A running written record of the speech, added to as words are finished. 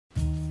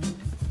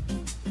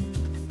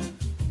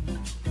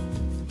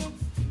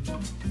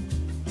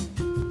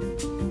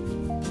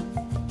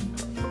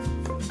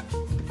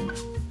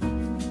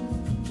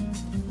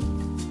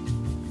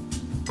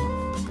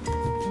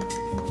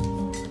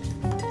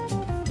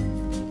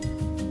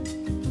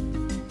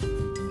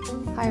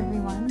Hi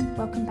everyone,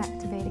 welcome back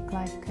to Vedic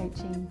Life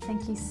Coaching.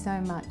 Thank you so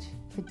much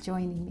for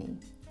joining me.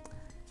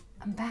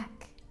 I'm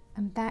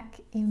back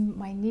in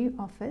my new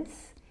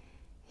office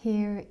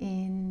here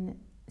in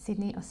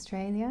Sydney,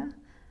 Australia.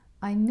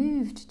 I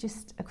moved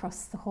just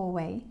across the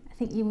hallway. I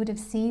think you would have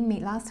seen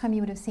me, last time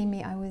you would have seen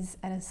me, I was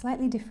at a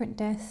slightly different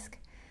desk,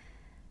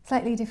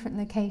 slightly different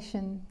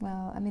location.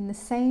 Well, I'm in the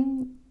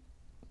same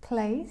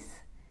place,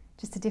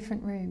 just a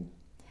different room.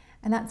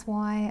 And that's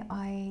why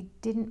I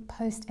didn't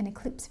post an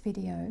eclipse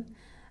video.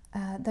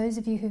 Those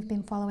of you who've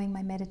been following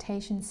my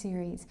meditation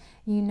series,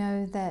 you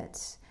know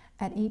that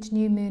at each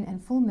new moon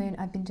and full moon,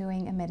 I've been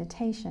doing a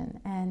meditation.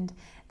 And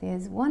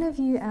there's one of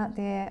you out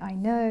there I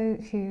know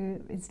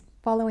who is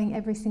following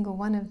every single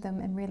one of them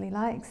and really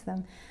likes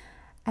them.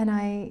 And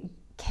I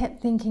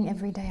kept thinking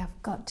every day,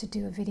 I've got to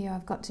do a video,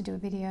 I've got to do a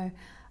video,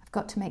 I've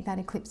got to make that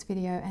eclipse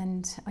video.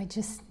 And I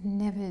just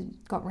never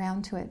got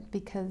round to it,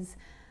 because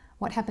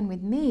what happened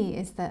with me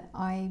is that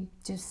I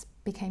just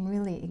became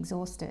really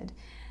exhausted.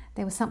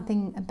 There was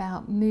something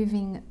about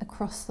moving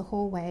across the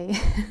hallway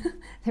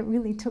that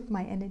really took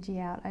my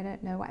energy out. I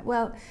don't know why.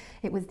 Well,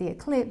 it was the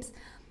eclipse.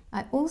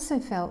 I also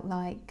felt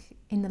like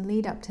in the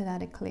lead up to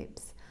that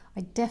eclipse,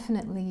 I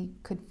definitely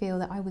could feel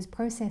that I was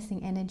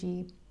processing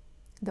energy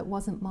that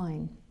wasn't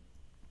mine.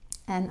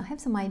 And I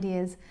have some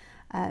ideas.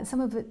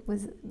 Some of it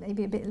was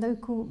maybe a bit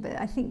local,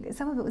 but I think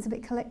some of it was a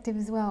bit collective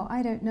as well.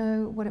 I don't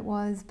know what it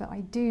was, but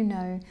I do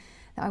know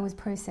that I was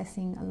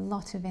processing a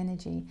lot of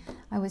energy.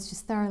 I was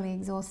just thoroughly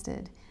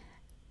exhausted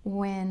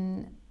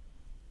when,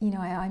 you know,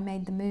 I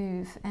made the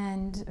move.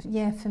 And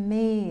yeah, for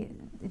me,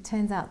 it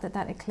turns out that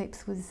that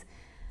eclipse was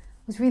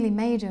really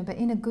major, but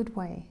in a good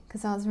way,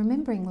 because I was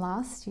remembering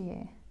last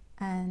year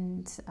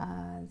and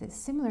the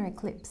similar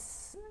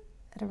eclipse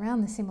at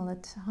around the similar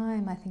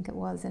time, I think it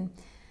was, and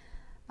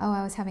oh,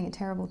 I was having a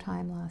terrible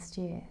time last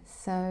year.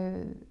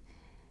 So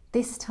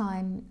this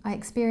time I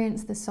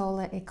experienced the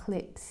solar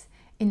eclipse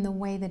in the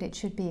way that it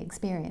should be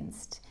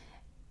experienced,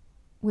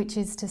 which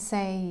is to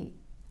say,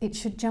 it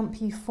should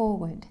jump you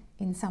forward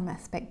in some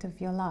aspect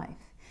of your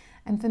life.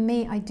 And for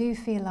me, I do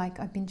feel like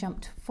I've been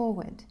jumped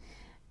forward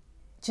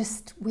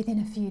just within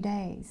a few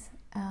days.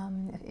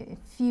 A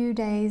few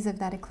days of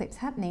that eclipse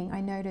happening, I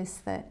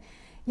noticed that,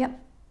 yep,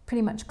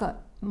 pretty much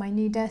got my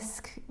new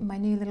desk, my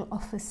new little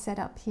office set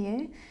up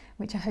here,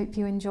 which I hope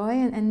you enjoy.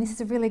 And this is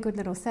a really good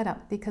little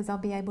setup, because I'll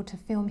be able to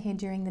film here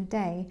during the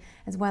day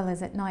as well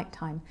as at night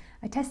time.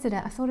 I tested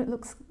it, I thought it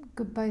looks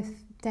good both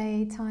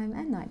daytime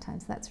and nighttime,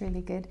 so that's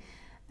really good.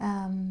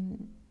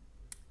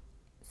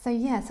 So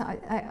yeah, so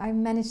I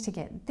managed to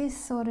get this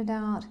sorted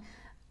out.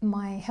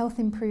 My health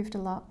improved a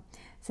lot.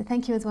 So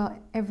thank you as well,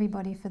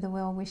 everybody, for the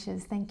well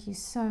wishes. Thank you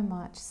so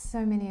much.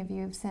 So many of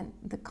you have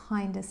sent the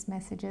kindest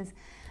messages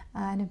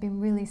and have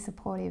been really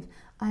supportive.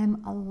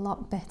 I'm a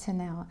lot better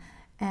now.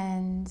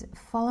 And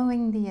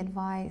following the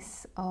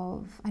advice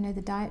of, I know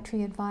the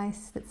dietary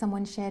advice that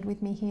someone shared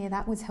with me here,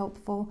 that was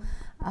helpful.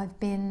 I've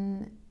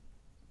been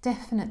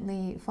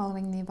definitely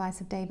following the advice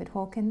of David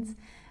Hawkins.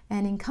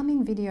 And in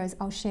coming videos,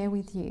 I'll share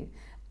with you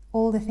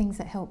all the things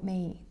that helped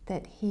me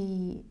that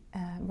he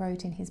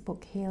wrote in his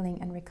book, Healing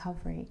and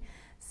Recovery.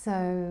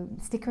 So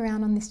stick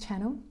around on this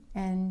channel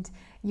and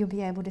you'll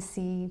be able to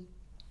see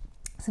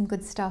some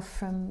good stuff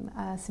from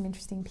some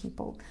interesting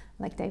people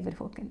like David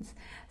Hawkins.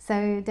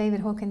 So David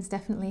Hawkins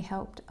definitely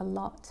helped a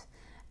lot.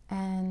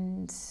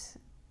 And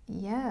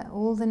yeah,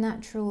 all the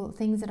natural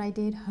things that I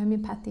did,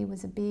 homeopathy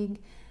was a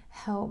big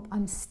help.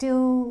 I'm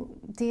still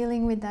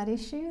dealing with that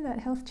issue, that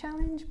health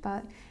challenge,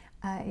 but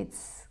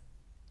it's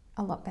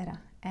a lot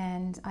better.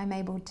 And I'm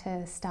able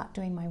to start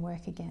doing my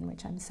work again,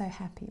 which I'm so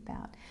happy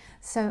about.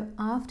 So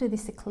after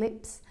this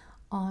eclipse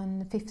on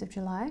the 5th of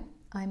July,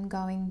 I'm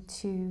going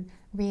to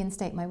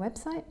reinstate my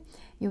website.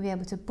 You'll be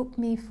able to book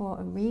me for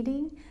a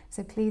reading,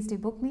 so please do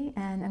book me.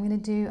 And I'm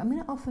going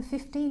to offer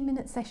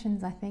 15-minute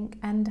sessions, I think,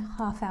 and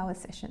half-hour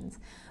sessions,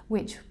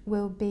 which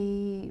will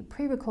be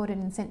pre-recorded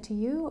and sent to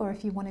you, or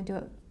if you want to do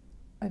it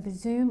over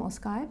Zoom or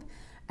Skype,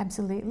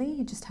 absolutely,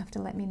 you just have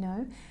to let me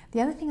know.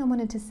 The other thing I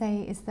wanted to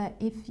say is that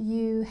if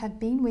you have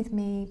been with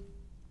me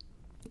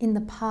in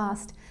the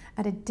past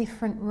at a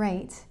different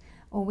rate,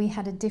 or we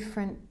had a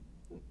different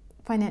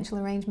financial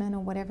arrangement or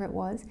whatever it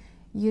was,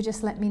 you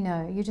just let me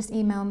know. You just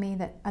email me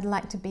that I'd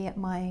like to be at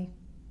my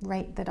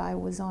rate that I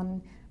was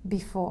on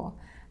before,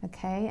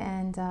 okay?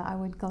 And I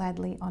would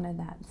gladly honor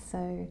that.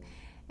 So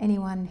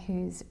anyone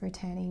who's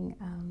returning,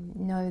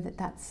 know that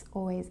that's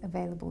always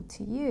available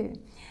to you.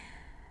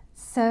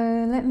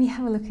 So let me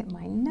have a look at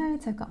my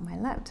notes. I've got my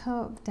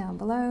laptop down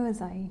below,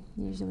 as I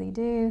usually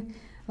do.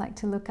 I like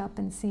to look up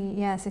and see,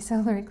 yeah, so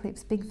solar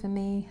eclipse, big for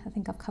me. I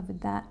think I've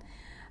covered that.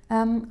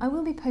 I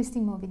will be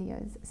posting more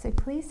videos, so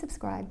please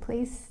subscribe,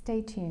 please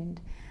stay tuned,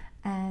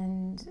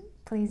 and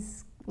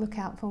please look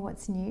out for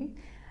what's new.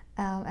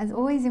 As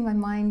always in my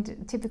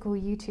mind, typical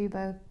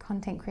YouTuber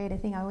content creator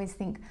thing, I always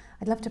think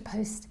I'd love to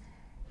post,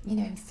 you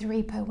know,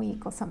 3 per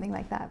week or something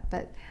like that,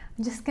 but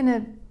I'm just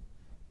gonna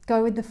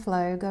go with the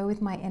flow, go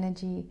with my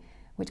energy,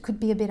 which could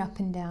be a bit up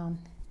and down.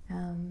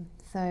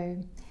 So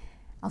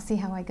I'll see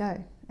how I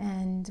go.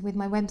 and with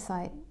my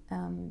website,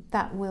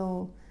 that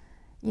will,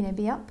 you know,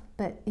 be up.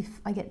 But if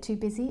I get too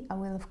busy, I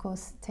will of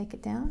course take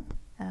it down,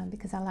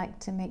 because I like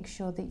to make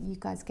sure that you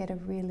guys get a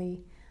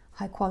really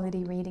high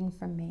quality reading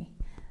from me.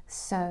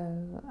 So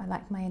I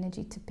like my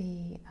energy to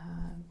be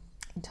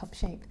in top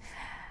shape,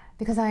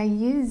 because I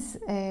use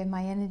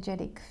my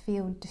energetic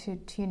field to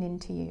tune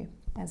into you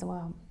as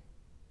well.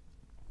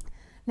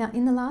 Now,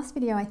 in the last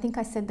video, I think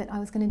I said that I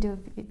was going to do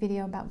a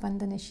video about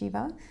Vandana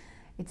Shiva.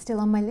 It's still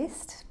on my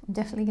list. I'm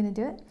definitely going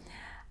to do it.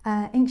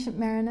 Ancient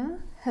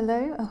Mariner,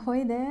 hello,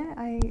 ahoy there.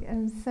 I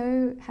am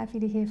so happy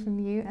to hear from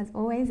you as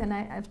always. And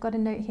I've got a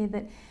note here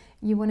that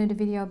you wanted a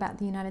video about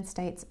the United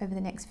States over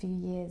the next few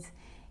years.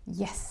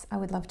 Yes, I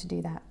would love to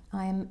do that.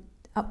 I am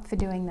up for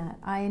doing that.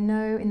 I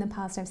know in the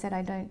past I've said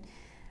I don't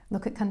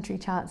look at country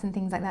charts and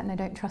things like that, and I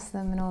don't trust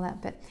them and all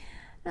that, but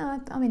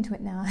no, I'm into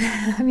it now.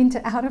 I'm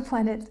into outer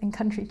planets and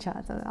country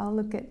charts. I'll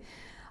look at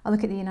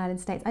the United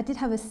States. I did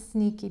have a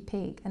sneaky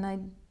peek, and I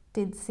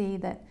did see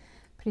that.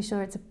 Pretty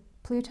sure it's a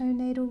Pluto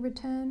natal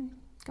return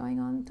going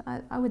on.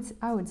 I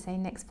would say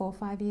next 4 or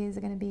 5 years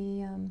are going to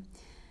be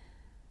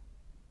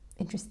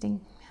interesting.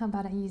 How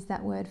about I use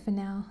that word for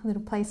now? A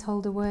little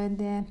placeholder word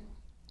there.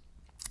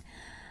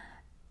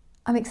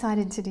 I'm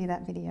excited to do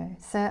that video.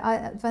 So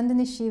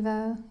Vandana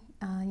Shiva,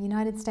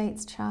 United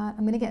States chart.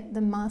 I'm going to get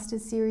the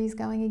Masters series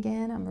going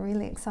again. I'm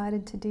really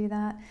excited to do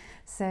that.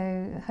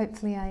 So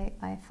hopefully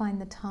I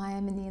find the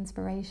time and the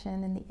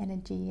inspiration and the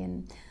energy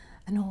and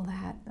all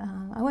that.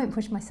 I won't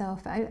push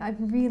myself.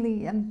 I'm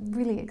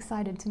really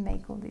excited to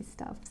make all this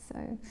stuff.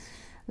 So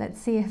let's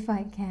see if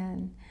I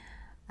can.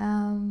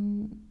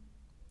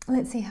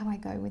 Let's see how I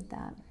go with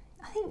that.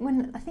 I think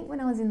when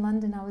I was in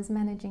London, I was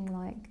managing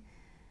like,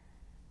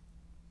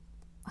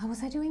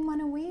 was I doing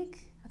one a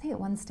week? I think at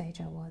one stage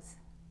I was.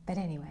 But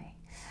anyway,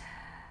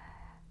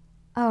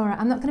 all right,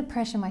 I'm not going to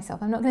pressure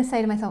myself. I'm not going to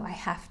say to myself, I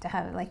have to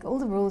have it. Like, all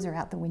the rules are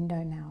out the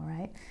window now,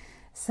 right?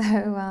 So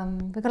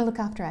we've got to look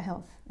after our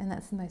health, and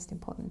that's the most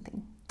important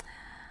thing.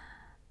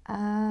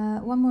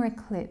 One more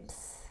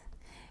eclipse.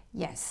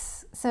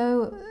 Yes.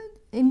 So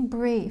in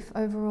brief,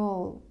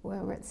 overall,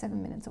 well, we're at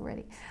 7 minutes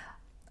already.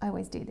 I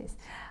always do this.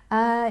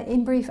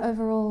 In brief,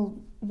 overall,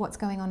 what's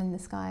going on in the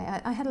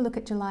sky? I had a look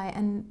at July,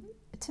 and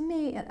to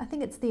me, I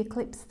think it's the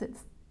eclipse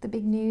that's the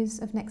big news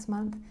of next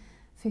month.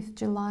 5th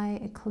July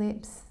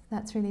eclipse,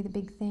 that's really the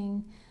big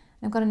thing.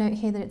 And I've got a note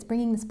here that it's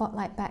bringing the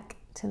spotlight back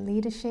to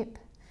leadership,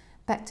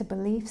 back to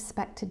beliefs,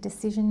 back to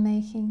decision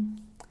making.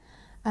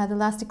 The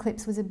last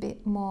eclipse was a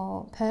bit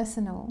more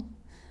personal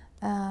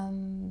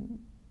and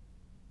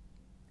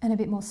a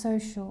bit more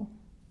social.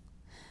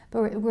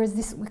 But whereas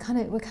this, we're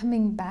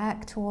coming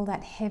back to all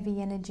that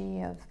heavy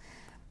energy of,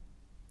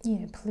 you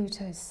know,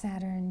 Pluto,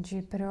 Saturn,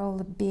 Jupiter, all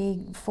the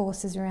big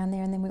forces around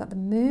there, and then we've got the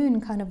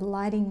moon kind of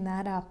lighting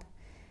that up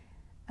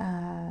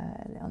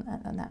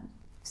on that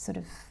sort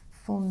of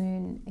full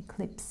moon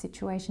eclipse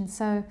situation.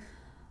 So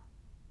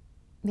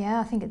yeah,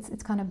 I think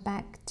it's kind of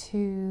back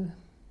to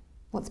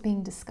what's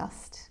being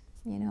discussed,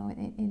 you know,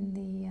 in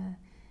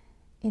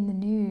the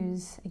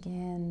news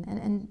again,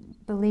 and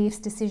beliefs,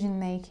 decision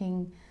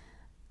making,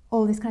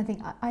 all this kind of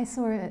thing. I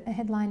saw a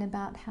headline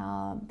about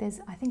how there's,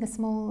 I think, a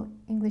small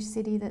English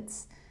city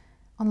that's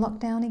on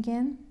lockdown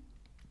again,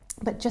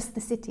 but just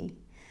the city.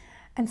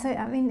 And so,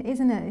 I mean,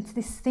 isn't it? It's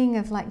this thing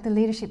of like the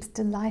leadership's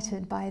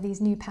delighted by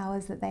these new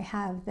powers that they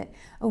have, that,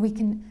 oh, we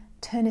can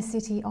turn a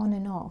city on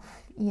and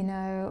off, you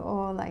know,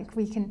 or like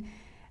we can,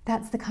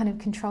 that's the kind of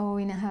control,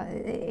 you know, how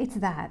it's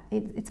that.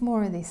 It's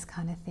more of this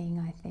kind of thing,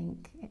 I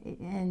think.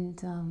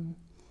 And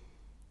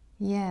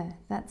yeah,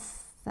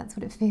 that's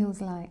what it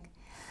feels like.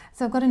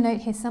 So I've got a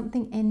note here,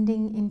 something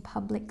ending in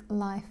public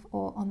life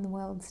or on the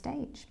world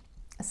stage.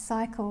 A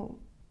cycle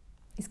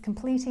is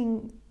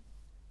completing,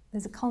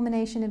 there's a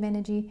culmination of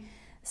energy,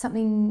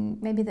 something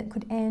maybe that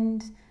could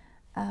end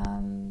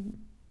in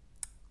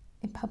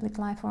public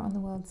life or on the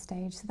world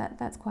stage. So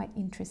that's quite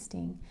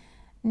interesting.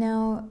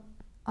 Now,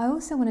 I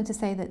also wanted to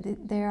say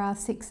that there are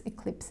 6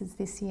 eclipses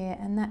this year,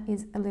 and that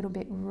is a little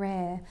bit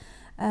rare.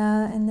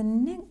 And the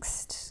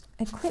next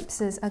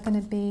eclipses are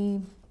going to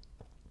be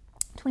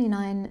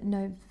 29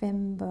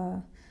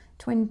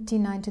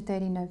 to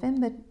 30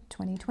 November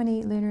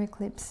 2020 lunar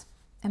eclipse,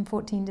 and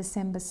 14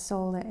 December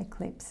solar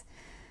eclipse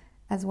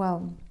as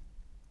well.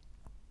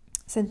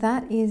 So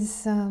that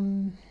is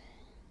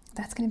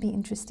that's going to be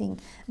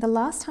interesting. The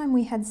last time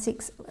we had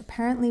 6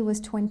 apparently was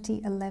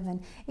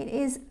 2011. It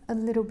is a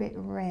little bit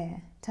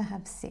rare to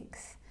have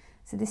 6.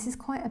 So this is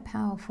quite a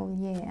powerful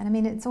year. And I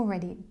mean, it's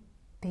already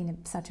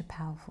been such a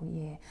powerful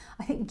year.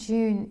 I think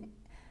June,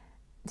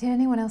 did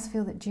anyone else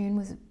feel that June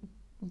was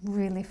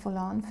really full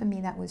on? For me,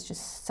 that was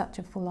just such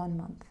a full on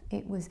month.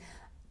 It was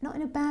not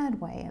in a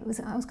bad way.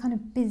 I was kind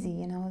of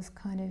busy, and I was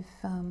kind of,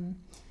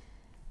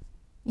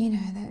 you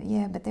know,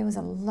 yeah, but there was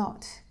a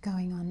lot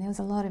going on. There was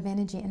a lot of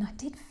energy, and I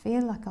did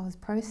feel like I was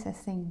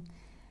processing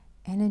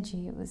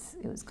energy. It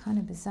was kind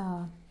of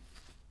bizarre.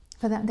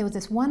 For that, there was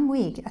this one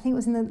week, I think it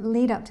was in the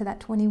lead up to that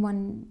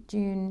 21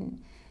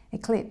 June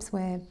eclipse,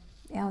 where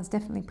I was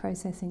definitely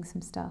processing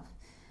some stuff,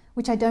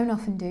 which I don't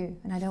often do,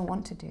 and I don't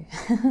want to do.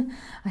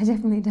 I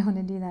definitely don't want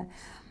to do that.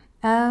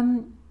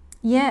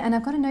 Yeah, and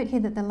I've got a note here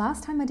that the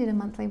last time I did a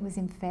monthly was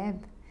in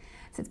Feb.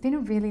 So it's been a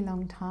really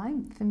long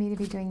time for me to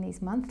be doing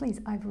these monthlies.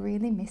 I've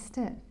really missed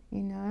it,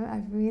 you know,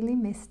 I've really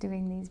missed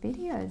doing these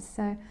videos.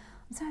 So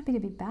I'm so happy to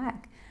be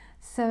back.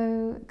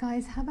 So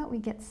guys, how about we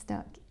get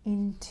stuck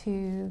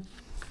into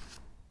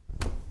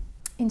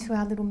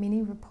our little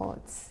mini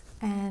reports,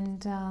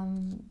 and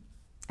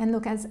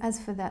look, as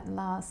for that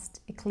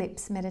last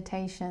eclipse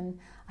meditation,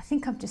 I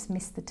think I've just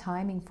missed the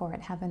timing for it,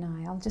 haven't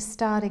I? I'll just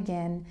start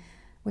again.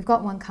 We've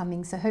got one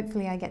coming, so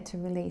hopefully I get to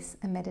release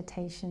a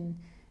meditation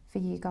for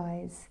you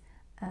guys.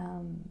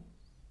 I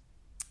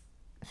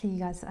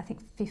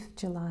think 5th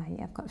July.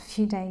 I've got a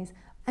few days.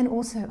 And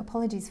also,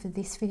 apologies for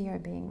this video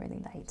being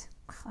really late.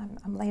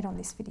 I'm late on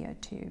this video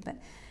too, but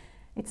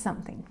it's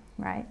something,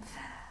 right?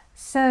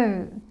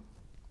 So,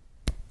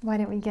 why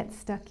don't we get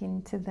stuck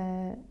into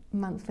the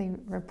monthly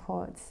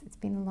reports? It's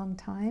been a long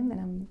time and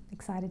I'm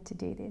excited to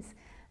do this.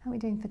 How are we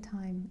doing for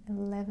time?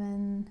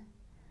 11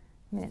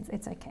 minutes.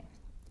 It's okay.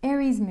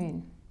 Aries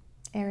moon.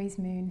 Aries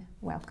moon,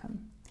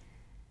 welcome.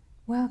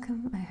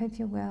 Welcome. I hope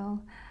you're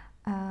well.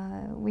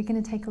 We're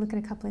going to take a look at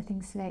a couple of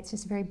things today. It's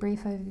just a very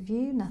brief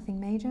overview, nothing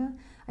major.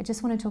 I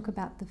just want to talk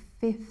about the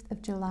 5th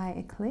of July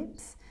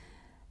eclipse.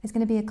 There's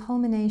going to be a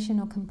culmination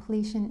or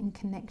completion in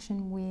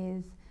connection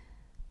with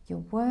your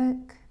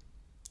work,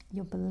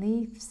 your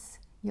beliefs,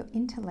 your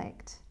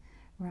intellect,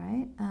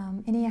 right?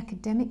 Any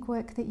academic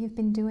work that you've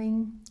been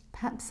doing,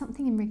 perhaps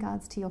something in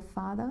regards to your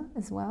father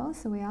as well.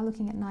 So we are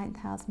looking at 9th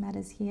house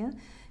matters here.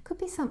 Could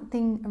be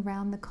something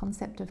around the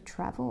concept of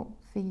travel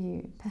for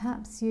you.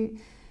 Perhaps you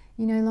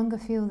no longer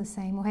feel the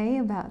same way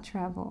about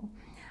travel.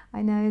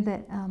 I know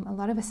that a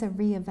lot of us are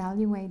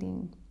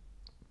reevaluating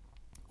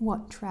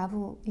what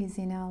travel is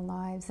in our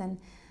lives, and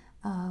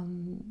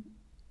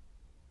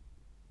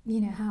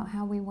you know,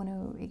 how we want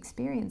to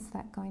experience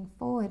that going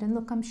forward. And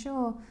look, I'm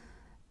sure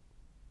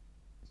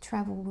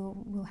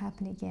travel will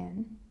happen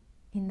again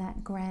in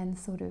that grand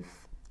sort of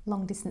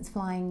long distance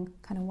flying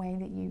kind of way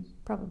that you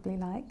probably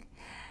like.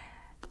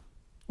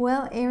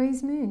 Well,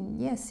 Aries moon,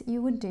 yes,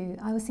 you would do.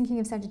 I was thinking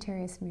of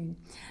Sagittarius moon,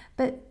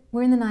 but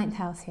we're in the 9th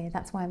house here.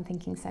 That's why I'm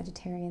thinking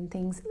Sagittarian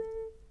things.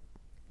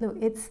 Look,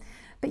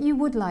 but you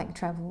would like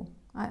travel.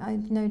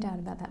 I've no doubt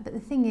about that. But the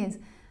thing is,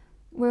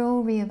 we're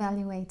all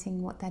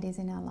reevaluating what that is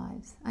in our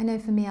lives. I know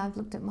for me, I've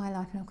looked at my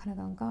life and I've kind of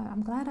gone, God,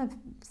 I'm glad I've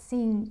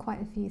seen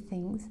quite a few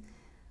things.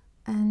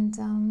 And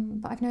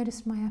but I've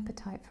noticed my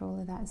appetite for all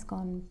of that has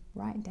gone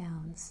right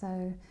down.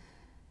 So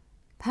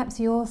perhaps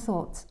your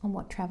thoughts on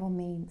what travel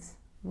means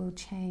will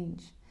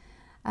change.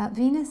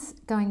 Venus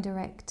going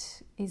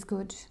direct is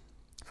good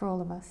for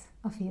all of us,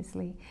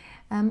 obviously.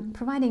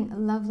 Providing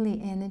lovely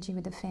energy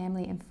with the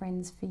family and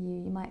friends for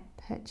you. You might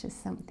purchase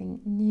something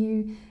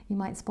new. You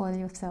might spoil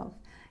yourself.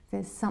 If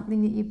there's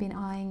something that you've been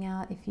eyeing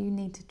out, if you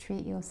need to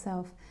treat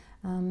yourself,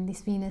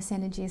 this Venus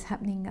energy is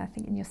happening, I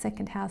think, in your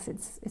 2nd house.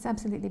 It's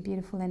absolutely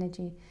beautiful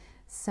energy.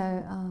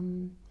 So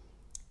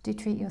do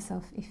treat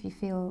yourself if you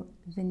feel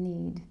the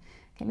need.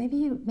 Okay, maybe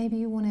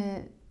you want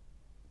to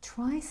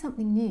try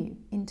something new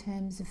in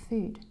terms of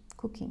food,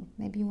 cooking.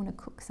 Maybe you want to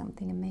cook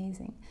something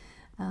amazing.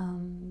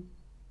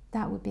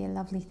 That would be a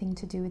lovely thing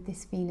to do with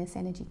this Venus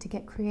energy, to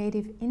get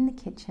creative in the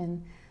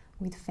kitchen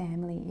with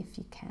family if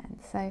you can.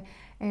 So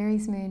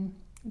Aries moon,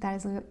 that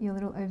is your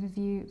little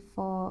overview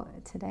for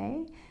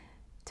today.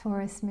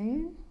 Taurus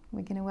moon,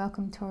 we're going to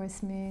welcome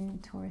Taurus moon.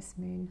 Taurus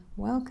moon,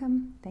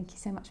 welcome. Thank you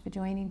so much for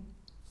joining.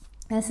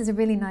 This is a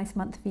really nice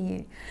month for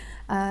you.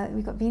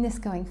 We've got Venus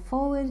going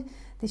forward.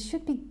 This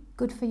should be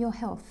good for your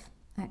health,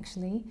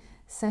 actually.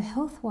 So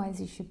health-wise,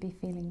 you should be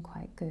feeling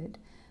quite good.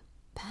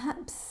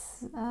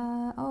 Perhaps,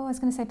 I was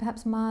going to say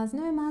perhaps Mars.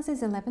 No, Mars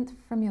is 11th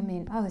from your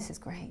moon. Oh, this is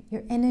great.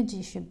 Your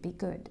energy should be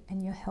good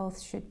and your health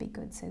should be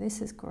good. So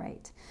this is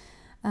great.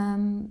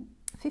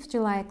 5th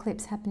July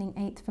eclipse happening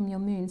 8th from your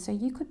moon. So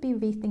you could be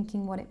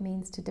rethinking what it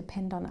means to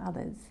depend on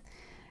others,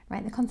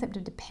 right? The concept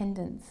of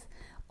dependence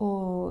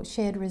or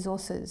shared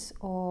resources,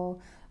 or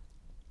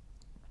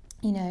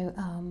you know,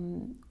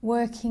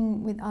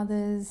 working with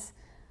others,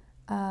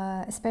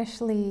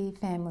 especially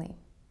family,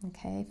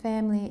 okay?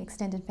 Family,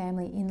 extended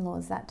family,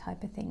 in-laws, that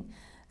type of thing.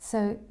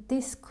 So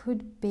this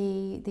could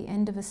be the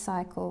end of a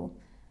cycle,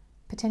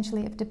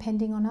 potentially, of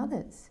depending on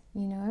others,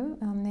 you know?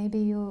 Maybe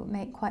you'll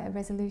make quite a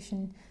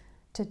resolution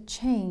to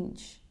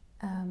change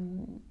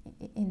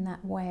in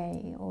that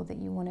way, or that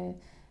you want to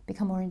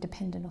become more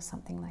independent or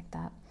something like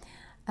that.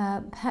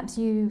 Perhaps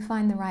you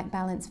find the right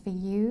balance for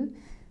you,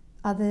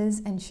 others,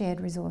 and shared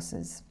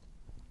resources.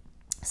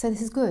 So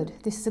this is good.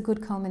 This is a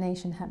good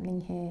culmination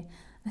happening here.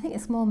 I think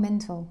it's more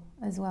mental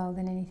as well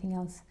than anything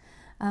else.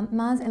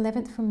 Mars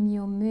 11th from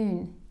your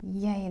moon.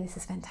 Yay, this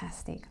is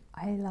fantastic.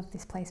 I love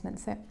this placement.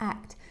 So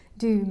act,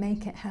 do,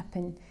 make it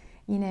happen.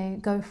 You know,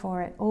 go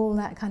for it. All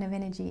that kind of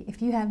energy.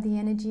 If you have the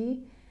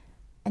energy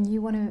and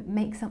you want to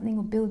make something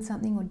or build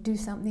something or do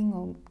something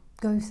or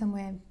go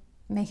somewhere,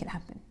 make it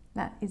happen.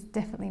 That is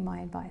definitely my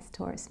advice,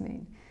 Taurus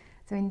moon.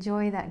 So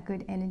enjoy that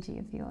good energy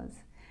of yours.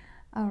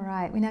 All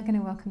right, we're now going to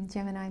welcome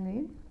Gemini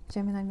Moon.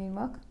 Gemini Moon,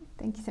 welcome.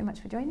 Thank you so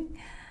much for joining.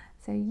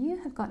 So you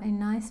have got a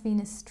nice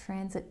Venus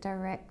transit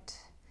direct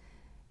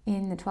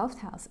in the 12th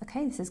house.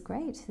 Okay, this is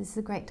great. This is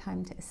a great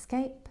time to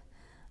escape,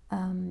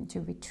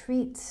 to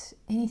retreat,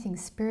 anything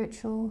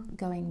spiritual,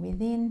 going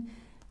within.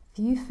 If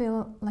you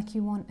feel like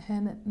you want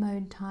hermit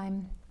mode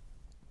time,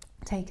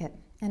 take it.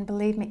 And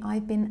believe me,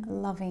 I've been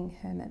loving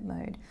hermit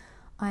mode.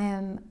 I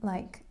am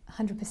like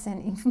 100%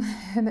 in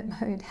hermit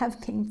mode,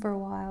 have been for a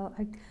while.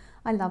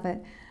 I love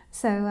it.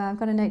 So I've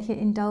got a note here,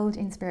 indulge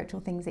in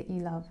spiritual things that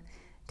you love,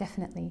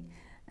 definitely.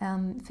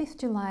 5th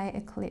July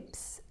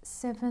eclipse,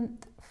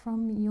 7th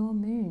from your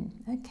moon.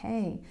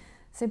 Okay,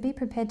 so be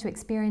prepared to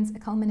experience a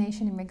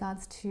culmination in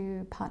regards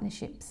to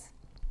partnerships.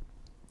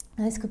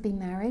 Now, this could be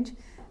marriage,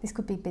 this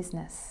could be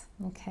business,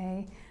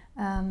 okay?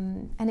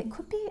 And it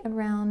could be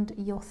around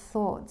your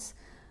thoughts.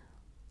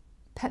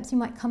 Perhaps you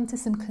might come to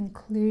some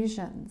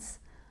conclusions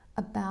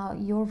about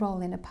your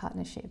role in a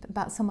partnership,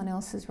 about someone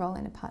else's role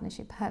in a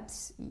partnership.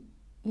 Perhaps,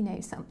 you know,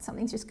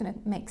 something's just going to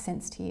make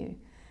sense to you.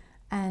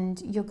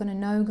 And you're going to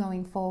know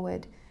going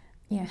forward,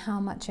 you know, how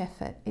much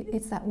effort.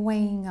 It's that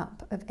weighing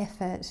up of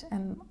effort.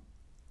 Am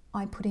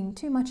I putting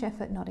too much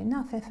effort, not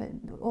enough effort,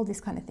 all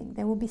this kind of thing.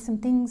 There will be some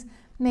things,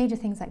 major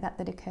things like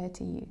that occur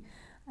to you.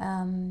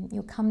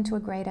 You'll come to a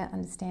greater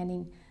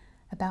understanding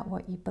about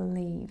what you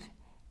believe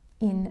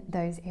in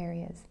those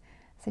areas.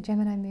 So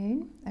Gemini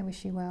Moon, I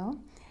wish you well.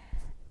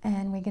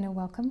 And we're going to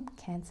welcome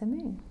Cancer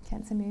Moon.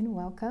 Cancer Moon,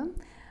 welcome.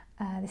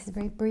 This is a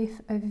very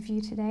brief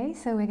overview today.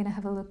 So we're going to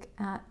have a look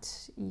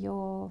at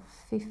your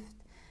 5th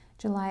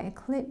July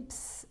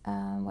eclipse.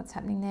 What's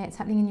happening there? It's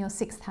happening in your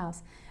 6th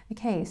house.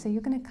 Okay, so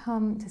you're going to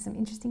come to some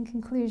interesting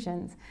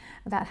conclusions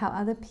about how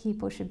other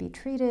people should be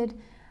treated,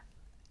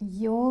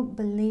 your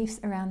beliefs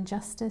around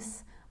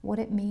justice, what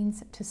it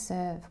means to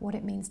serve, what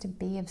it means to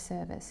be of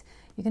service.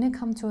 You're going to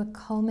come to a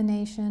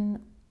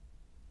culmination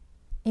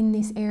in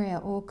this area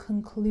or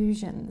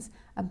conclusions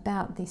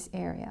about this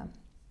area.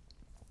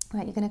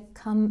 Right, you're going to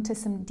come to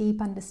some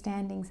deep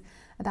understandings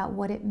about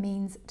what it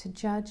means to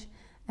judge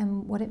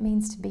and what it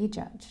means to be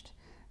judged,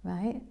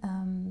 right?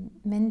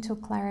 Mental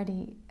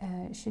clarity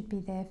should be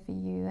there for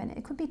you, and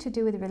it could be to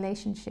do with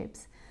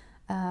relationships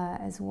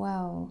as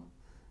well.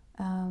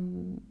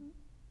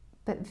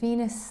 But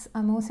Venus,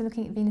 I'm also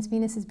looking at Venus.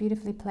 Venus is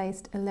beautifully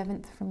placed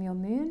 11th from your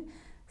moon,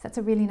 so that's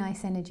a really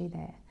nice energy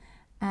there.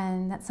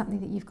 And that's something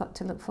that you've got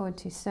to look forward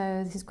to.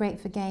 So this is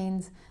great for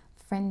gains,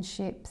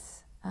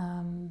 friendships,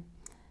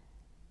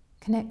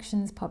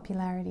 connections,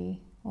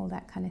 popularity, all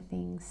that kind of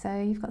thing. So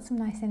you've got some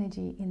nice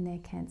energy in there,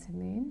 Cancer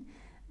Moon,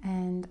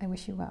 and I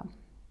wish you well.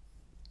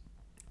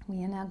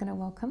 We are now going to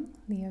welcome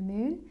Leo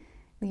Moon.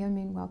 Leo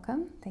Moon,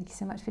 welcome. Thank you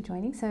so much for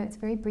joining. So it's a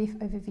very brief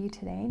overview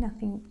today,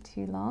 nothing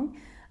too long.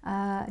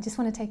 I just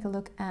want to take a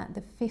look at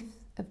the 5th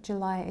of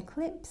July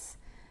eclipse,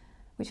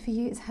 which for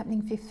you is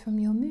happening 5th from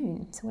your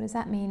moon. So what does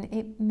that mean?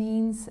 It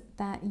means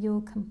that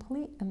you'll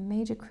complete a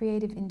major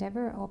creative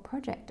endeavor or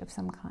project of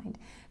some kind.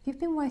 If you've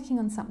been working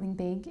on something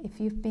big, if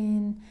you've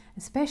been,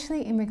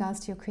 especially in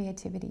regards to your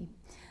creativity,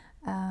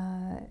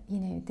 you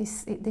know,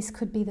 this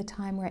could be the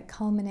time where it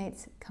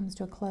culminates, it comes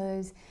to a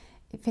close,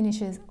 it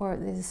finishes, or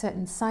there's a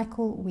certain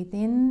cycle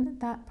within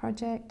that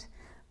project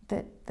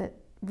that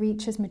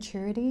reaches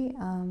maturity.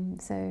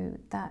 So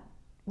that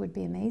would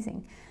be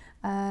amazing.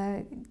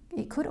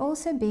 It could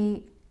also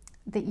be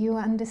that you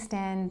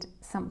understand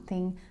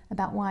something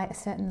about why a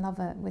certain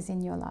lover was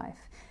in your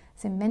life.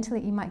 So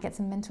mentally, you might get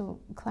some mental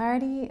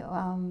clarity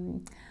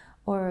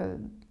or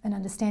an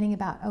understanding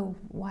about, oh,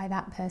 why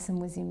that person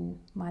was in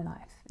my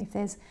life. If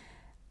there's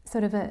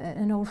sort of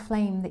an old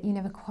flame that you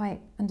never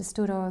quite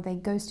understood, or they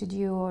ghosted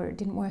you, or it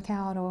didn't work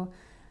out, or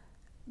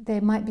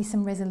there might be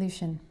some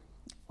resolution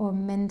or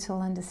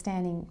mental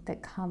understanding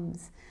that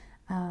comes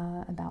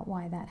about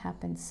why that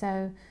happened.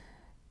 So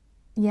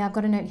yeah, I've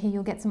got a note here,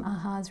 you'll get some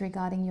ahas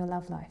regarding your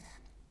love life.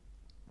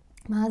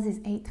 Mars is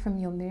 8th from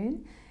your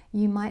moon.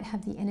 You might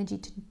have the energy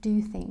to do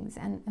things,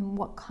 and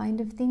what kind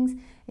of things?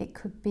 It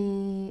could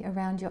be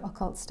around your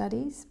occult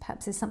studies.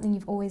 Perhaps there's something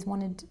you've always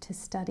wanted to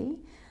study.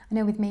 I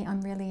know with me,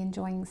 I'm really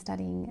enjoying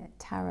studying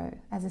tarot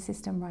as a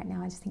system right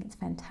now. I just think it's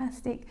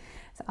fantastic.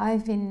 So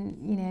I've been,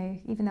 you know,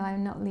 even though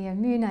I'm not Leo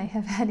moon, I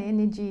have had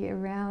energy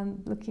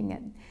around looking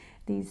at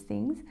these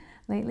things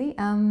lately.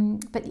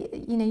 But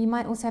you know, you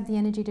might also have the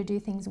energy to do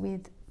things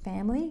with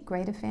family,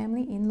 greater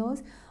family,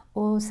 in-laws,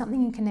 or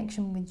something in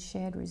connection with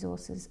shared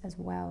resources as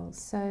well.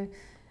 So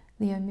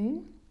Leo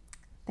Moon,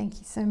 thank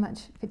you so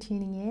much for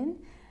tuning in.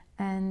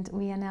 And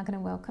we are now going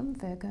to welcome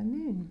Virgo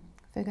Moon.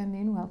 Virgo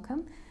Moon,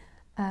 welcome.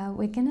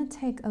 We're going to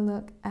take a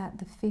look at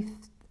the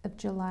 5th of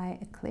July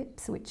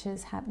eclipse, which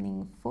is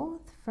happening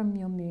 4th from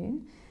your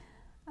moon.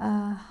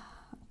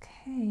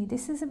 Okay,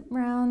 this is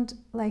around,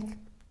 like,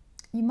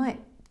 you might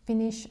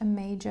finish a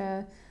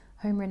major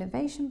home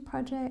renovation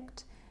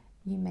project.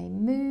 You may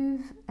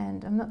move,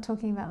 and I'm not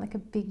talking about like a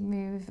big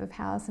move of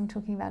house. I'm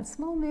talking about a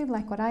small move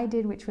like what I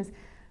did, which was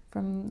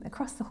from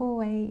across the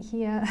hallway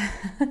here.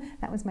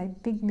 That was my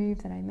big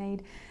move that I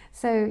made.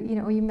 So, you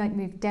know, or you might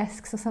move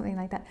desks or something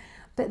like that.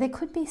 But there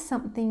could be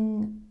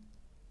something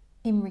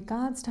in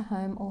regards to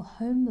home or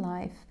home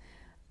life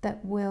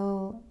that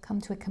will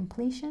come to a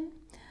completion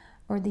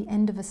or the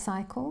end of a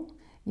cycle.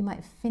 You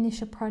might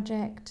finish a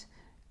project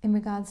in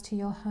regards to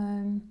your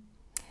home.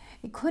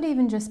 It could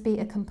even just be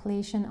a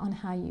completion on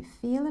how you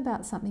feel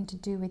about something to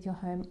do with your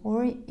home,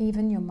 or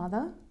even your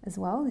mother as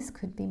well. This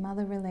could be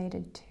mother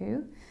related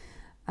too.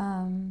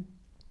 So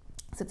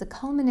it's a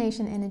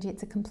culmination energy,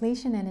 it's a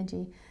completion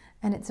energy,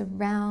 and it's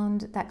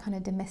around that kind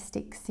of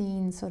domestic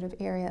scene sort of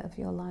area of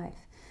your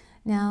life.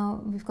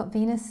 Now, we've got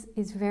Venus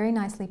is very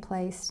nicely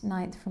placed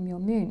 9th from your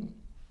moon.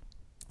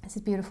 This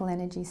is beautiful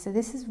energy. So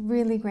this is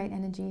really great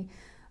energy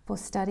for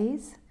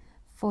studies,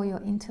 for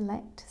your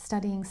intellect,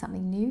 studying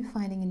something new,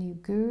 finding a new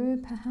guru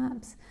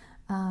perhaps.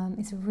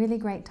 It's a really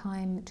great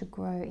time to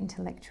grow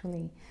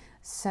intellectually.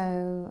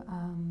 So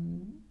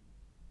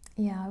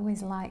yeah, I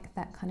always like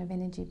that kind of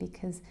energy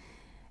because,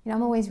 you know,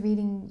 I'm always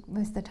reading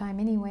most of the time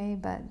anyway,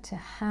 but to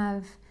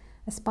have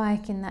a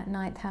spike in that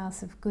 9th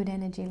house of good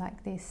energy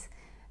like this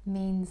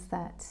means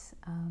that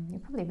you'll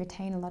probably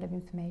retain a lot of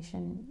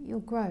information. You'll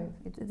grow.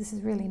 This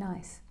is really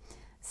nice.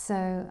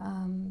 So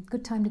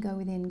good time to go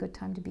within, good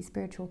time to be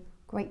spiritual,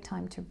 great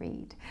time to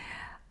read.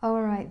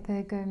 All right,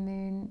 Virgo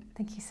moon,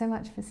 thank you so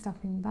much for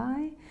stopping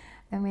by.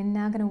 And we're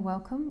now going to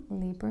welcome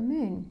Libra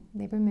moon.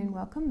 Libra moon,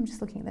 welcome. I'm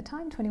just looking at the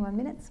time, 21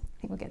 minutes. I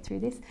think we'll get through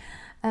this.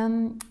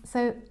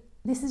 So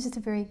this is just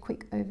a very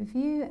quick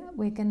overview.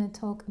 We're going to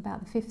talk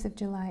about the 5th of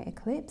July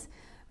eclipse,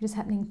 which is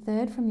happening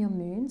 3rd from your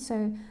moon.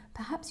 So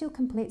perhaps you'll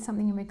complete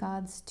something in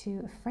regards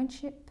to a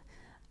friendship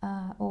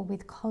or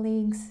with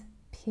colleagues,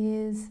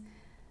 peers,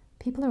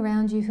 people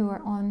around you who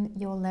are on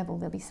your level.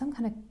 There'll be some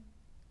kind of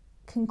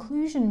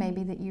conclusion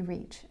maybe that you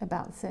reach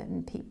about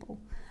certain people.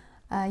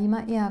 You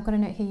might, yeah, I've got a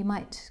note here, you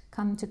might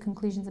come to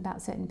conclusions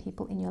about certain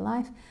people in your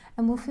life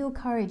and will feel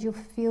courage. You'll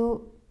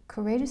feel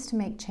courageous to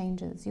make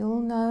changes.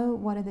 You'll know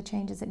what are the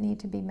changes that need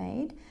to be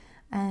made.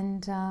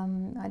 And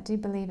I do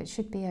believe it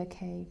should be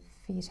okay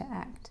for you to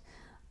act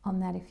on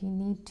that if you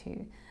need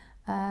to.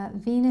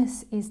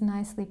 Venus is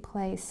nicely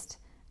placed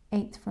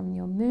 8th from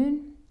your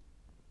moon.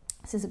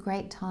 This is a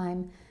great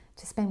time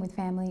to spend with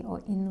family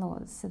or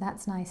in-laws. So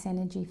that's nice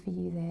energy for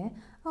you there.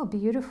 Oh,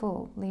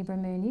 beautiful, Libra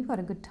moon. You've got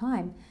a good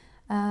time.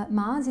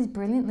 Mars is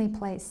brilliantly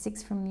placed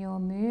 6th from your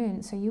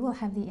moon. So you will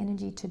have the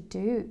energy to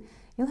do.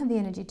 You'll have the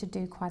energy to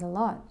do quite a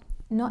lot.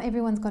 Not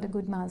everyone's got a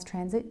good Mars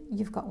transit.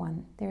 You've got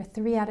one. There are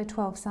 3 out of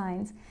 12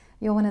 signs.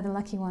 You're one of the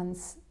lucky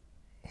ones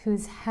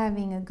who's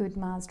having a good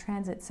Mars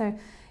transit. So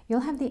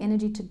you'll have the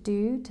energy to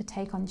do, to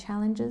take on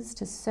challenges,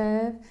 to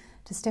serve,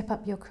 to step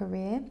up your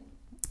career.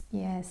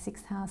 Yeah,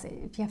 6th house.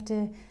 If you have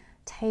to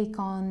take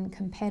on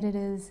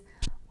competitors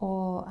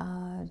or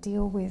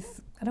deal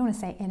with, I don't want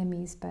to say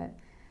enemies, but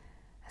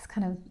that's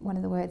kind of one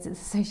of the words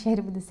that's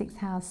associated with the 6th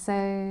house.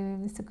 So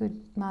it's a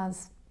good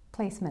Mars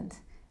placement,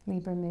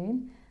 Libra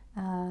moon.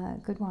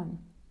 Good one.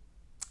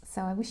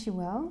 So I wish you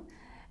well.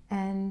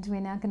 And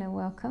we're now going to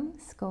welcome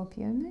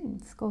Scorpio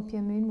moon.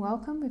 Scorpio moon,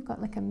 welcome. We've got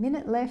like a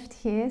minute left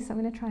here, so I'm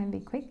going to try and be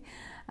quick.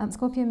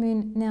 Scorpio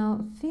moon,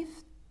 now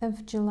 5th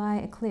of July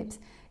eclipse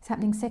is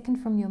happening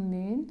 2nd from your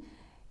moon.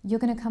 You're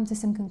going to come to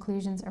some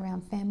conclusions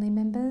around family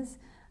members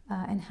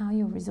and how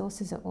your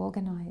resources are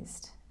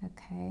organized,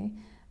 okay?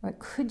 Or it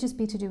could just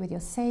be to do with your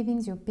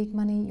savings, your big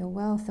money, your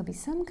wealth. There'll be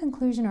some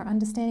conclusion or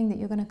understanding that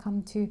you're going to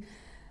come to.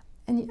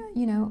 And,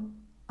 you know,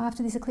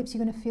 after this eclipse,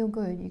 you're going to feel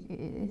good.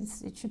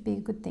 It should be a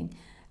good thing.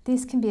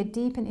 This can be a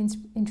deep and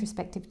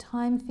introspective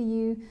time for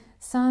you.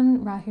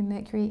 Sun, Rahu,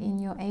 Mercury in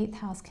your 8th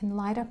house can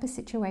light up a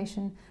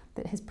situation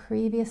that has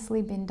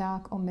previously been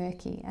dark or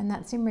murky. And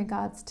that's in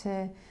regards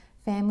to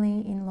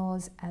family,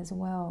 in-laws as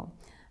well.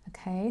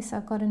 Okay, so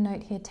I've got a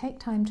note here. Take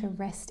time to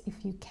rest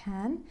if you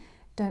can.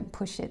 Don't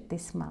push it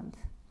this month.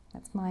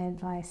 That's my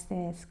advice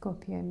there,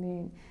 Scorpio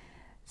moon.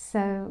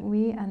 So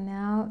we are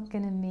now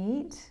going to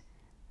meet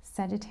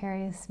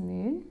Sagittarius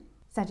moon.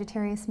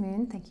 Sagittarius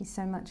moon, thank you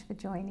so much for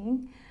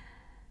joining.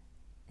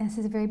 This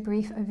is a very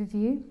brief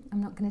overview.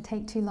 I'm not going to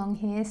take too long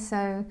here.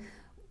 So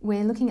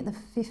we're looking at the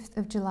 5th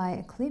of July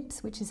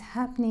eclipse, which is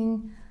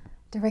happening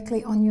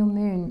directly on your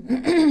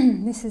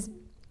moon. This is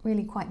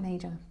really quite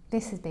major.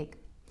 This is big.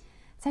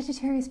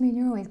 Sagittarius moon,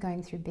 you're always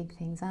going through big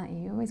things, aren't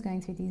you? You're always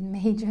going through these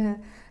major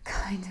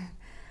kind of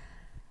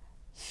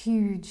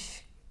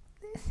huge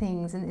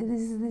things, and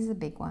this is a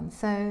big one.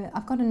 So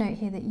I've got a note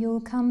here that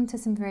you'll come to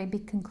some very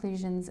big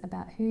conclusions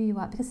about who you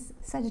are, because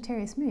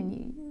Sagittarius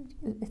moon,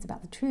 it's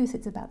about the truth,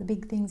 it's about the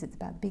big things, it's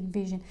about big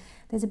vision.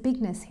 There's a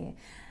bigness here.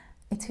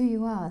 It's who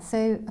you are.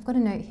 So I've got a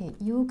note here.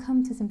 You'll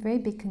come to some very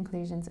big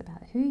conclusions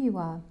about who you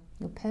are,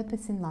 your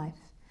purpose in life.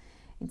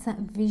 It's that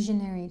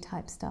visionary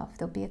type stuff.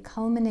 There'll be a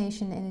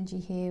culmination energy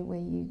here where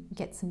you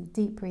get some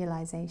deep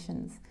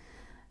realizations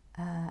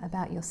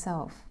about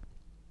yourself.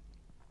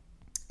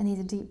 And these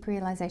are deep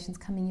realizations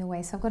coming your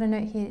way. So I've got a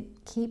note here,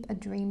 keep a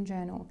dream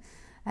journal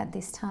at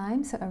this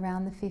time, so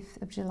around the 5th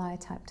of July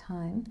type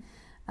time.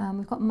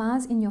 We've got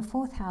Mars in your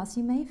 4th house.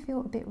 You may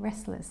feel a bit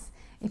restless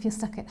if you're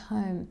stuck at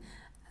home.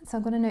 So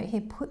I've got a note here,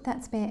 put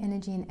that spare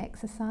energy in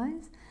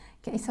exercise.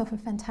 get yourself a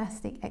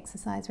fantastic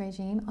exercise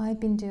regime. I've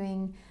been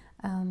doing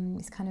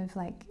this kind of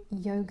like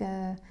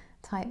yoga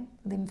type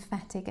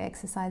lymphatic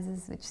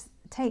exercises, which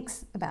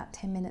takes about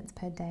 10 minutes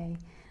per day,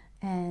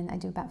 and I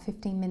do about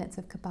 15 minutes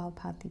of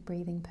Kapalabhati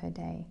breathing per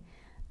day.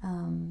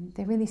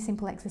 They're really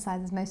simple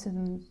exercises. Most of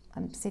them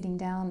I'm sitting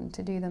down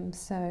to do them,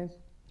 so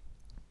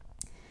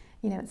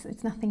you know,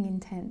 it's nothing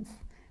intense,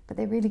 but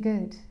they're really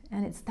good.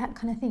 And it's that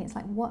kind of thing. It's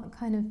like, what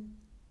kind of,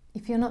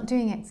 if you're not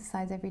doing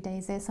exercise every day,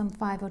 is there some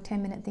 5 or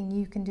 10 minute thing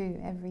you can do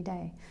every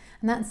day?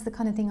 And that's the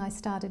kind of thing I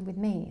started with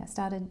me. I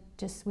started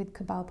just with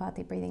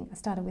Kapalabhati breathing. I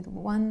started with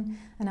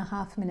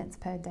 1.5 minutes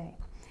per day,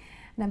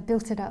 and I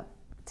built it up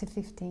to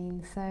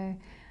 15. So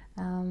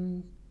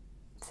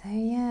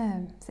yeah,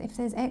 so if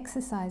there's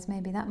exercise,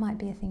 maybe that might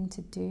be a thing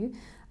to do.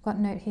 I've got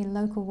a note here,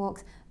 local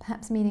walks,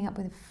 perhaps meeting up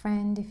with a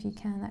friend if you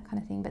can, that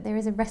kind of thing. But there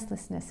is a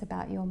restlessness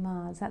about your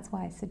Mars. That's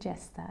why I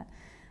suggest that.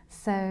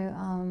 So,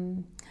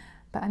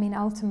 but I mean,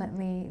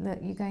 ultimately, look,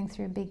 you're going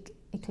through a big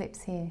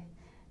eclipse here.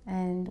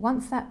 And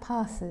once that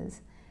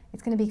passes,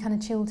 it's going to be kind of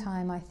chill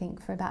time, I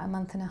think, for about 1.5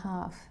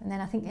 months. And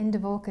then I think end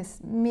of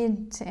August,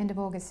 mid to end of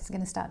August is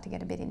going to start to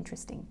get a bit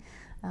interesting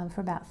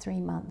for about 3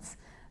 months.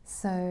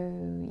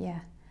 So, yeah.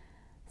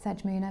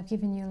 Sag Moon, I've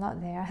given you a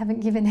lot there. I haven't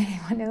given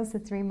anyone else a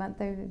 3-month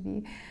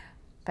overview,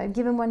 but I've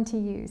given one to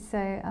you. So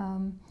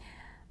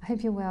I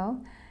hope you're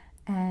well,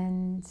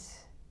 and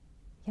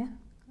yeah,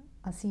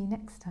 I'll see you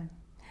next time.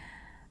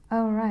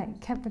 All right,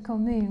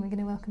 Capricorn Moon, we're going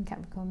to welcome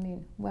Capricorn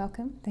Moon.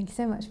 Welcome, thank you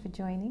so much for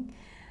joining.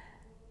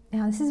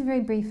 Now, this is a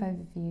very brief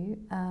overview.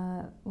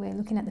 We're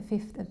looking at the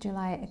 5th of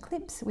July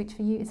eclipse, which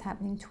for you is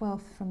happening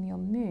 12th from your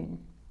moon.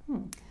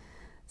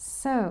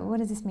 So what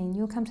does this mean?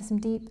 You'll come to some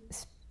deep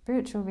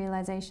spiritual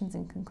realizations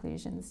and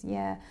conclusions.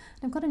 Yeah,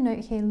 and I've got a note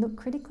here, look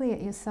critically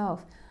at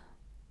yourself.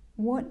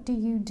 What do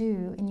you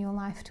do in your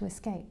life to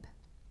escape?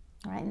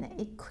 All right, and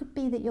it could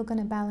be that you're going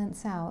to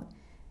balance out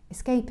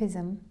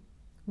escapism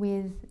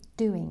with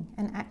doing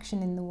and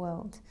action in the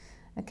world.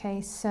 Okay,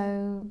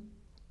 so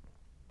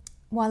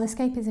while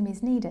escapism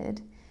is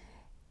needed,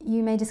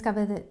 you may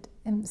discover that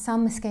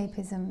some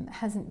escapism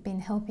hasn't been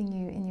helping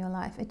you in your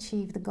life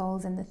achieve the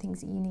goals and the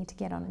things that you need to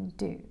get on and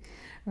do,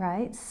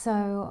 right?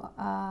 So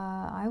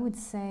I would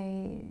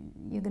say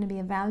you're going to be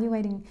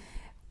evaluating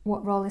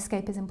what role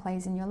escapism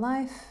plays in your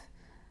life.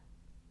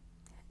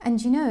 And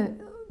you know,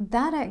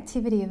 that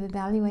activity of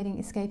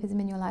evaluating escapism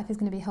in your life is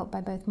going to be helped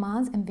by both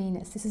Mars and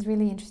Venus. This is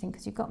really interesting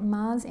because you've got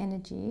Mars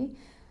energy,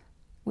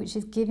 which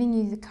is giving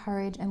you the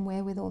courage and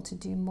wherewithal to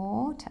do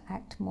more, to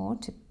act more,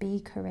 to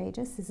be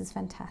courageous. This is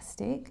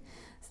fantastic.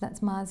 So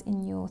that's Mars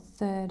in your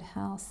 3rd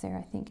house there,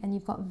 I think. And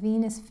you've got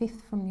Venus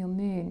 5th from your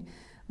moon,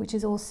 which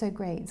is also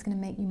great. It's going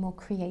to make you more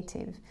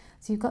creative.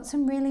 So you've got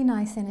some really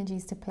nice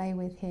energies to play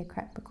with here,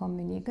 Capricorn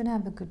Moon. You're going to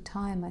have a good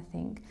time, I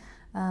think.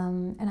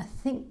 And I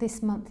think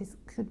this month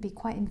could be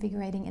quite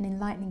invigorating and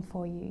enlightening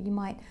for you. You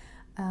might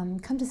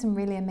come to some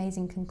really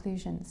amazing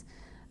conclusions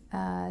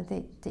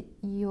that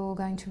you're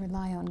going to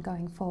rely on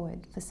going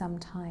forward for some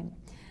time.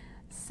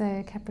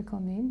 So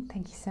Capricorn Moon,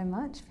 thank you so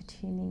much for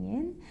tuning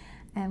in.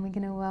 And we're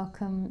going to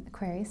welcome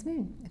Aquarius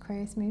Moon.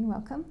 Aquarius Moon,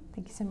 welcome.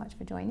 Thank you so much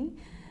for joining.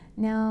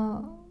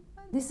 Now,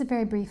 this is a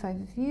very brief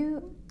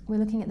overview. We're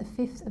looking at the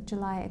 5th of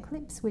July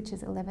eclipse, which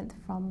is 11th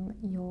from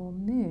your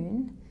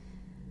moon.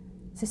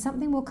 So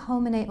something will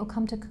culminate or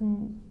come to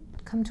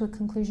a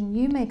conclusion.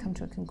 You may come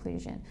to a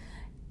conclusion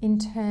in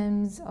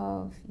terms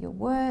of your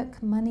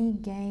work, money,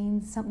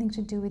 gains, something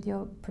to do with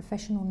your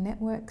professional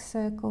network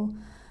circle.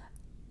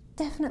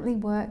 Definitely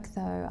work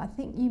though. I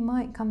think you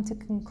might come to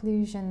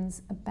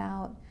conclusions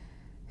about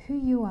who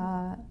you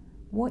are,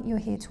 what you're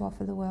here to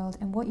offer the world,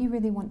 and what you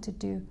really want to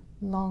do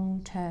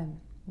long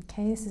term.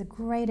 Okay, this is a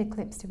great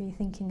eclipse to be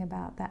thinking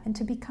about that and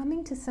to be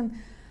coming to some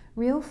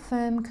real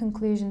firm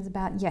conclusions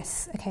about,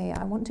 yes, okay,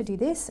 I want to do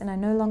this and I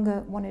no longer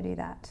want to do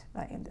that.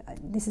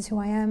 This is who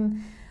I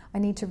am. I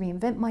need to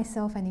reinvent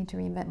myself. I need to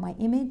reinvent my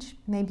image.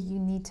 Maybe you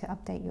need to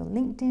update your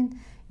LinkedIn.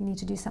 You need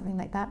to do something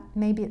like that.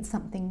 Maybe it's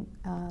something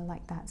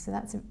like that. So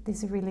this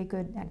is a really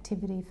good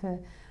activity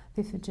for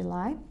 5th of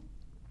July.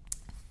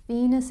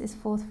 Venus is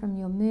 4th from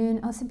your moon.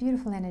 Oh, it's a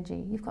beautiful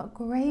energy. You've got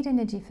great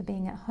energy for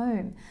being at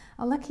home.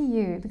 Oh, lucky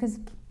you, because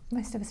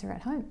most of us are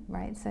at home,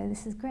 right? So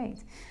this is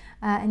great.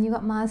 And you've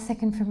got Mars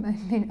 2nd from your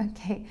moon.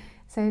 Okay,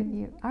 so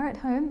you are at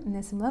home and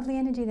there's some lovely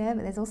energy there,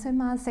 but there's also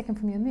Mars 2nd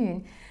from your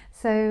moon.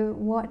 So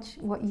watch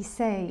what you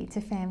say to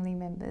family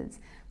members.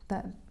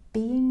 But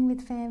being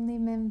with family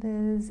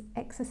members,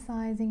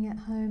 exercising at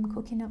home,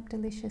 cooking up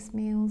delicious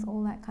meals,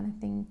 all that kind of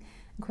thing,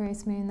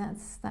 Aquarius Moon,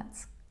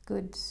 that's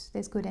good.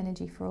 There's good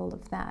energy for all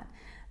of that.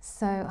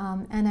 So,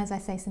 and as I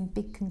say, some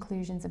big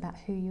conclusions about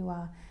who you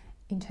are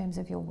in terms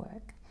of your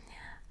work.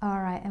 All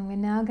right, and we're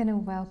now going to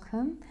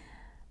welcome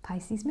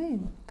Pisces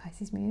Moon.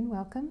 Pisces Moon,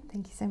 welcome.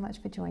 Thank you so much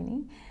for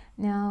joining.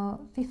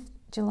 Now, 5th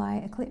July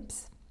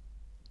eclipse.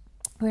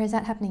 Where is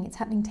that happening? It's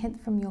happening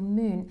 10th from your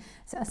moon.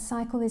 So a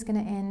cycle is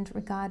going to end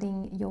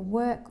regarding your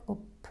work or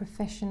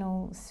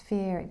professional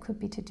sphere. It could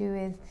be to do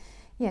with,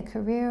 yeah,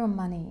 career or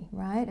money,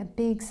 right? A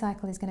big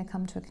cycle is going to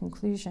come to a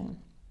conclusion.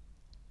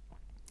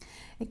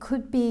 It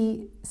could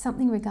be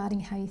something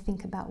regarding how you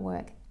think about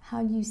work,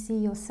 how you see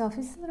yourself.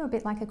 It's a little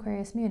bit like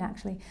Aquarius moon,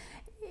 actually.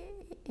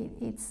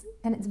 It's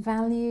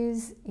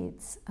values,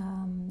 it's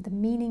the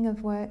meaning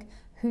of work,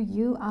 who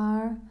you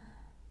are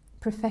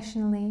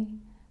professionally,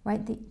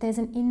 right? There's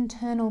an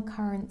internal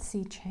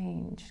currency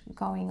change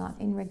going on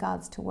in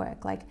regards to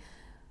work, like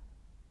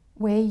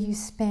where you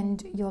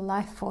spend your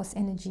life force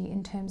energy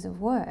in terms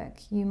of work.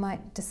 You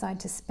might decide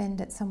to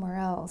spend it somewhere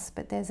else,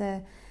 but there's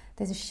a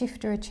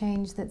shift or a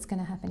change that's going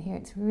to happen here.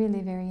 It's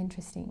really very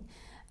interesting.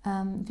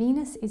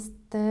 Venus is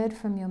third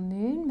from your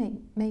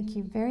moon, make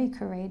you very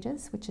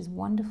courageous, which is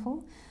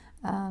wonderful.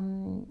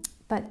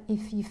 But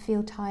if you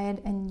feel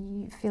tired and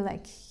you feel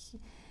like,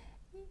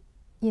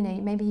 you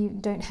know, maybe you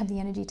don't have the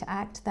energy to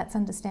act, that's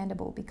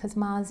understandable, because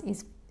Mars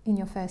is in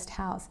your first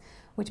house,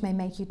 which may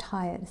make you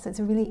tired. So it's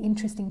a really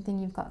interesting thing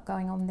you've got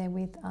going on there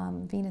with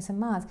Venus and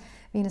Mars.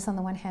 Venus on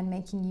the one hand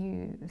making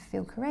you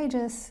feel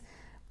courageous,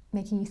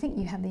 making you think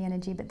you have the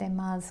energy, but then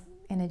Mars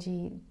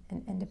energy,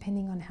 and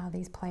depending on how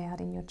these play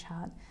out in your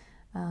chart,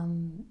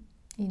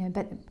 you know,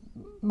 but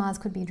Mars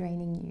could be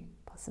draining you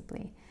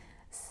possibly.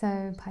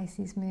 So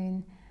Pisces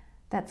moon,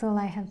 that's all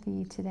I have for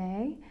you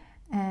today.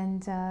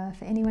 And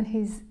for anyone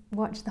who's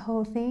watched the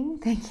whole thing,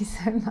 thank you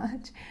so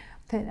much.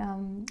 But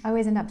I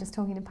always end up just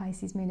talking to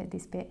Pisces moon at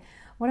this bit.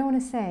 What I want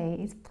to say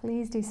is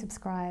please do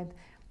subscribe.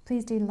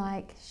 Please do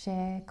like,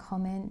 share,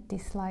 comment,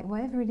 dislike,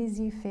 whatever it is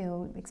you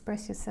feel.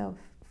 Express yourself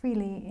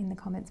freely in the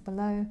comments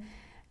below.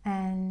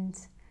 And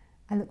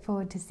I look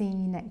forward to seeing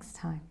you next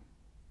time.